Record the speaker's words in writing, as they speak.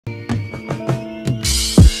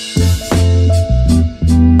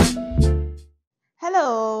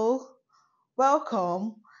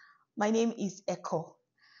welcome. My name is Echo.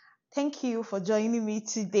 Thank you for joining me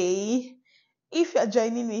today. If you're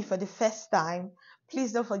joining me for the first time,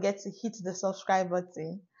 please don't forget to hit the subscribe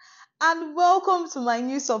button. And welcome to my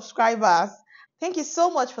new subscribers. Thank you so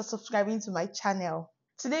much for subscribing to my channel.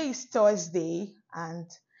 Today is Thursday and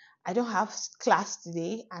I don't have class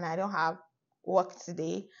today and I don't have work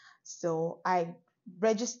today. So I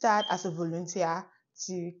registered as a volunteer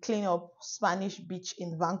to clean up Spanish Beach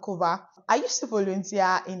in Vancouver. I used to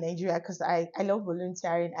volunteer in Nigeria because I love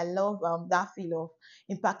volunteering. I love that feel of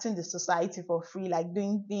impacting the society for free, like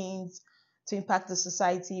doing things to impact the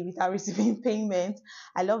society without receiving payment.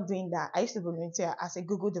 I love doing that. I used to volunteer as a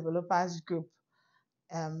Google developers group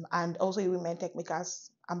and also a women tech makers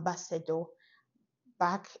ambassador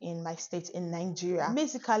back in my state in Nigeria.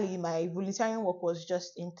 Basically, my volunteering work was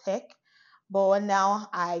just in tech, but now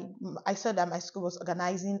I saw that my school was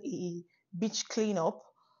organizing a beach cleanup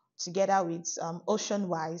together with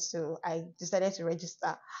Oceanwise, so I decided to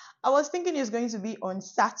register. I was thinking it was going to be on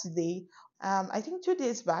Saturday. I think 2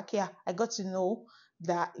 days back, yeah, I got to know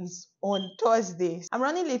that it's on Thursday. I'm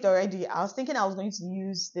running late already. I was thinking I was going to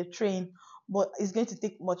use the train, but it's going to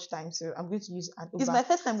take much time, so I'm going to use an Uber. It's my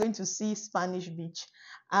first time going to see Spanish Beach,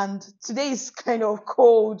 and today is kind of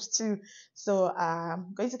cold too, so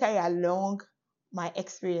I'm going to carry along my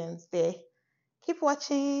experience there. Keep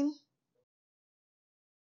watching.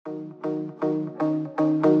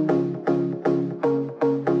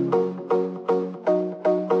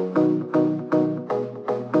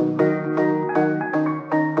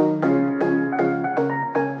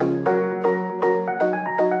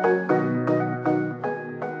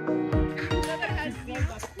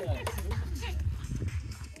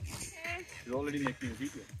 You're already making a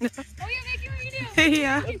video. Oh, you're making a video?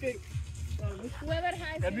 Yeah. Okay. Whoever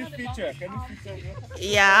has Can we feature? Can we feature?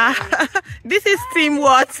 Yeah. This is Team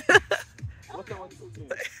what? What's the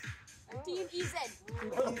name? Team EZ.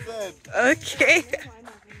 Okay.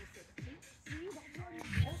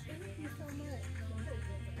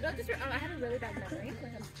 I have a really bad memory.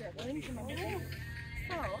 Like I'm struggling to remember things.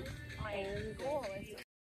 So, my goal is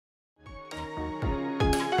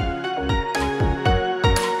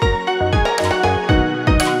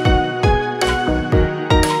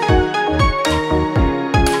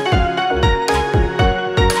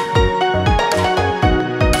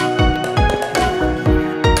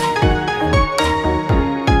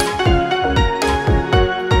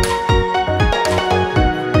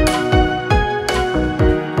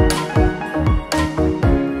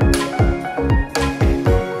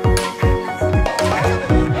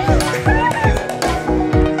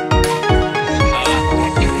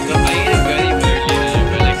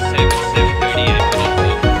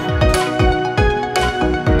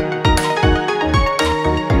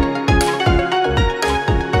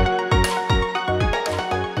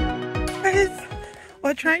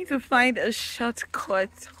We're trying to find a shortcut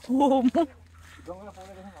home.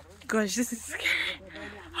 Gosh, this is scary.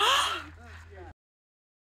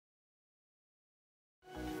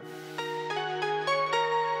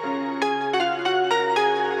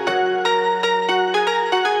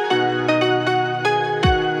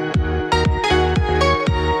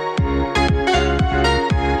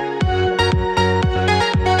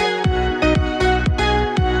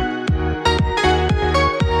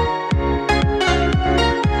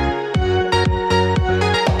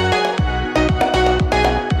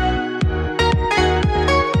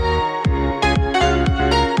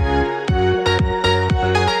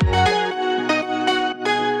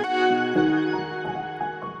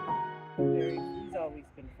 He's always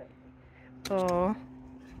been friendly. Oh.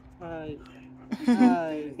 Hi.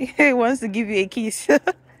 Hi. He wants to give you a kiss.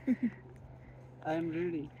 I'm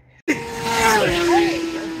ready.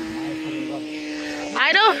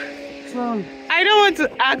 I don't want to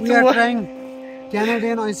act. We are trying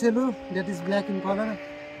Canadian Oiselu that is black in color.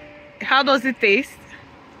 How does it taste?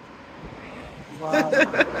 Wow. Do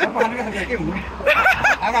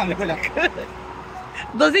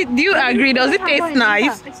you agree? Does it taste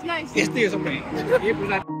nice? it's nice.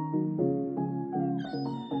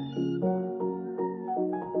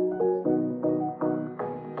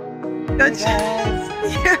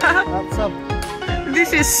 Yeah. What's up?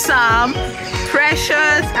 This is Sam,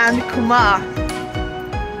 Precious, and Kumar.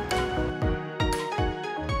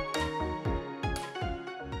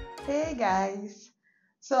 Hey guys,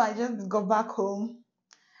 so I just got back home.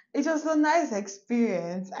 It was a nice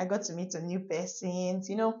experience. I got to meet a new person.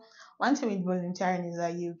 One thing with volunteering is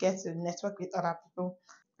that you get to network with other people.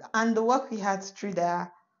 And the work we had through the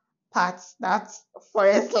parts, that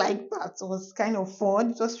forest-like part was kind of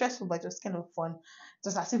fun. It was stressful, but it was kind of fun. It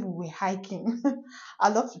was as if we were hiking.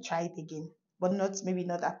 I'd love to try it again. but not maybe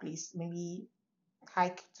not that place. Maybe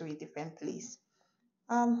hike to a different place.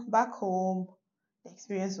 Back home, the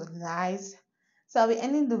experience was nice. So I'll be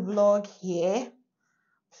ending the vlog here.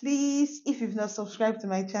 Please, if you've not subscribed to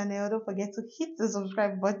my channel, don't forget to hit the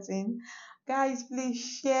subscribe button. Guys, please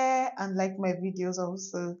share and like my videos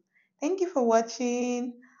also. Thank you for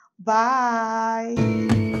watching. Bye.